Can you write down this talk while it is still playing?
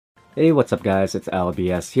Hey, what's up guys, it's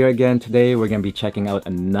LBS here again. Today we're going to be checking out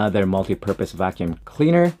another multi-purpose vacuum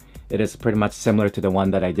cleaner. It is pretty much similar to the one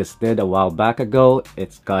that I just did a while back ago.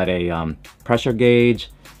 It's got a pressure gauge,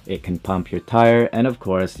 it can pump your tire, and of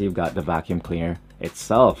course you've got the vacuum cleaner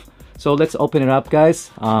itself. So let's open it up guys.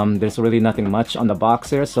 There's really nothing much on the box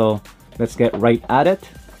here, so let's get right at it.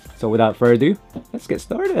 So without further ado, let's get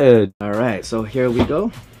started. Alright, so here we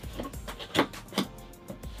go.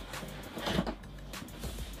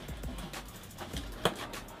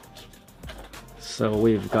 So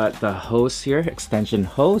we've got the hose here, extension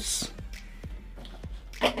hose.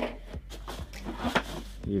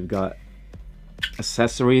 You've got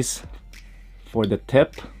accessories for the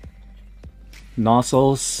tip,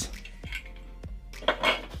 nozzles,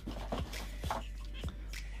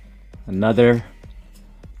 another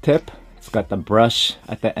tip. It's got the brush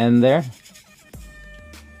at the end there.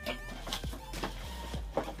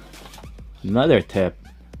 Another tip.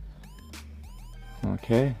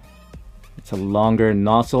 Okay. It's a longer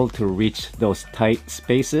nozzle to reach those tight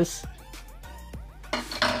spaces.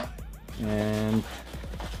 And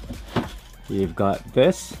you've got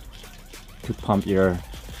this to pump your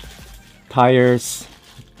tires,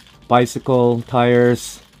 bicycle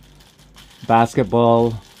tires,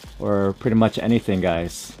 basketball, or pretty much anything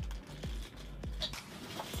guys.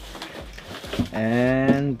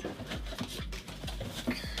 And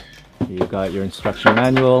you've got your instruction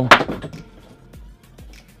manual.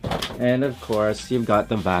 And of course, you've got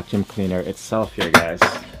the vacuum cleaner itself here, guys.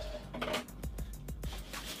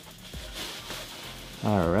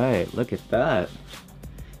 Alright, look at that.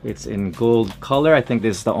 It's in gold color. I think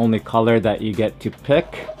this is the only color that you get to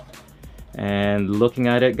pick. And looking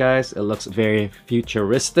at it, guys, it looks very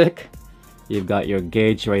futuristic. You've got your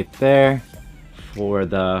gauge right there for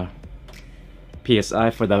the PSI,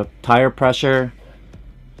 for the tire pressure.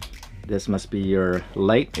 This must be your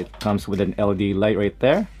light. It comes with an LED light right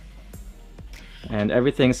there. And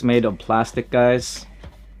everything's made of plastic guys.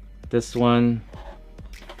 This one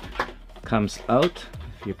comes out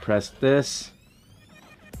if you press this,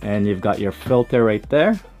 and you've got your filter right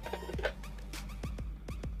there.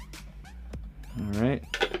 Alright,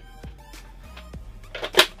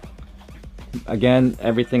 again,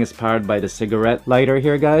 everything is powered by the cigarette lighter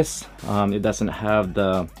here guys. It doesn't have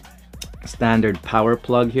the standard power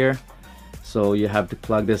plug here, so you have to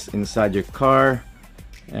plug this inside your car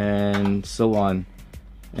and so on.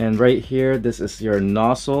 And right here, this is your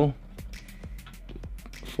nozzle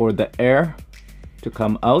for the air to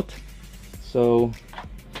come out. So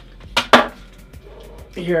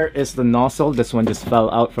here is the nozzle. This one just fell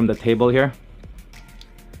out from the table here.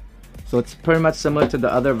 So it's pretty much similar to the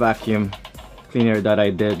other vacuum cleaner that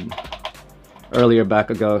I did earlier back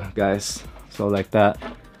ago guys. So like that,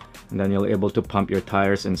 and then you'll be able to pump your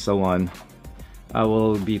tires and so on. I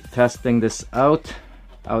will be testing this out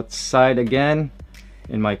outside again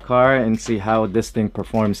in my car and see how this thing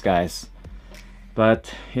performs guys.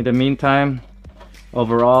 But in the meantime,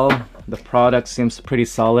 overall the product seems pretty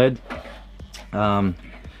solid.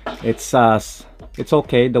 It's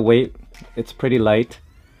okay, the weight, it's pretty light.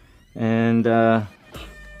 And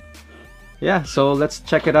yeah, so let's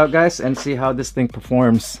check it out guys and see how this thing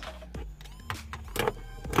performs.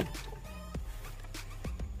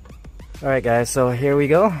 Alright guys, so here we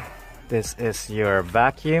go. This is your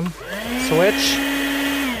vacuum switch,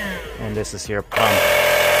 and this is your pump.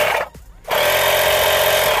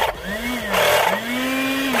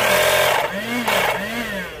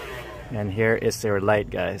 And here is your light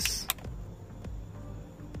guys.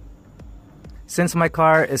 Since my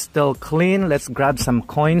car is still clean, let's grab some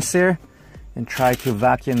coins here and try to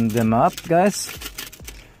vacuum them up guys.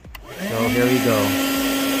 So here we go.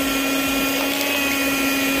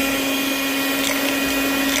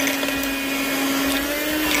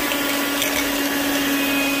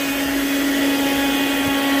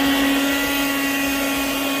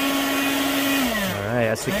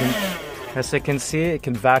 As you can see, it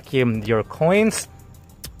can vacuum your coins.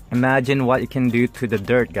 Imagine what you can do to the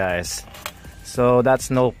dirt guys. So that's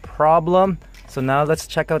no problem. So now let's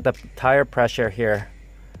check out the tire pressure here.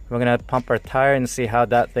 We're gonna pump our tire and see how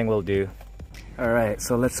that thing will do. Alright,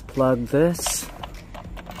 so let's plug this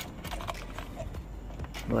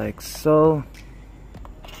like so,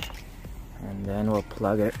 and then we'll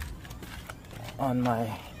plug it on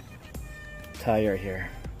my tire here.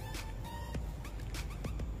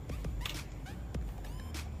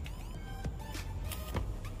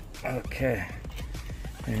 Okay,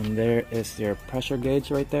 and there is your pressure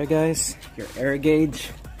gauge right there guys, your air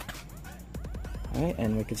gauge. Alright,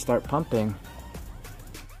 and we can start pumping.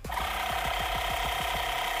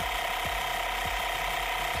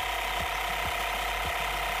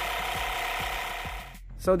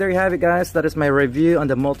 So there you have it, guys. That is my review on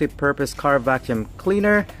the multi-purpose car vacuum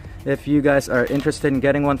cleaner. If you guys are interested in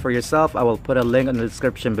getting one for yourself, I will put a link in the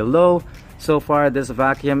description below. So far, this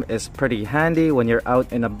vacuum is pretty handy when you're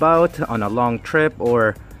out and about on a long trip,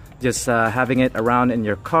 or just having it around in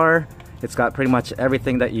your car. It's got pretty much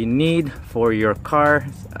everything that you need for your car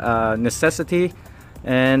necessity.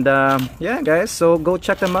 And yeah, guys, so go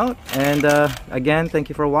check them out. And again, thank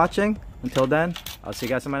you for watching. Until then, I'll see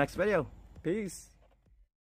you guys in my next video. Peace.